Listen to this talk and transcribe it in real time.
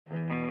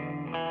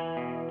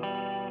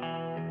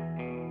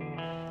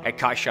At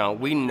Kaishan,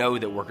 we know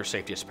that worker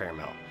safety is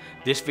paramount.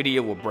 This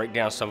video will break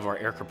down some of our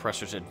air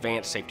compressors'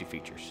 advanced safety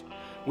features.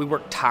 We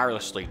work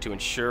tirelessly to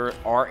ensure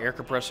our air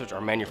compressors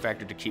are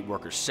manufactured to keep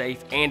workers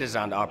safe and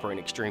designed to operate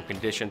in extreme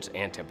conditions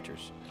and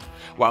temperatures.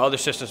 While other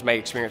systems may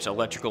experience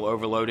electrical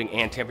overloading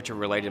and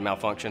temperature-related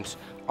malfunctions,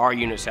 our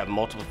units have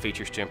multiple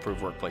features to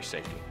improve workplace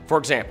safety. For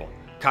example,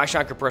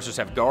 Kaishan compressors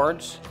have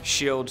guards,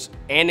 shields,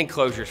 and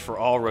enclosures for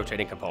all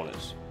rotating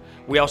components.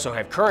 We also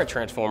have current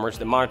transformers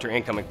that monitor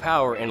incoming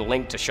power and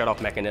link to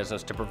shutoff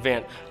mechanisms to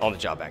prevent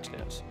on-the-job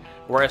accidents,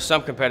 whereas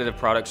some competitive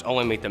products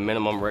only meet the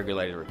minimum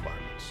regulated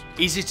requirements.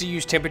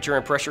 Easy-to-use temperature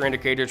and pressure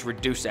indicators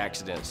reduce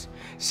accidents.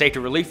 Safety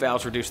relief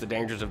valves reduce the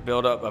dangers of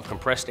buildup of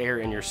compressed air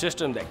in your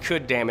system that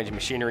could damage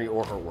machinery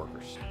or hurt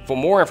workers. For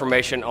more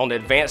information on the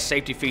advanced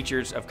safety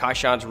features of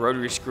Kaishan's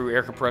rotary screw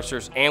air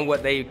compressors and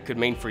what they could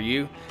mean for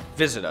you,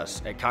 visit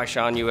us at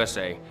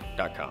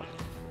KaishanUSA.com.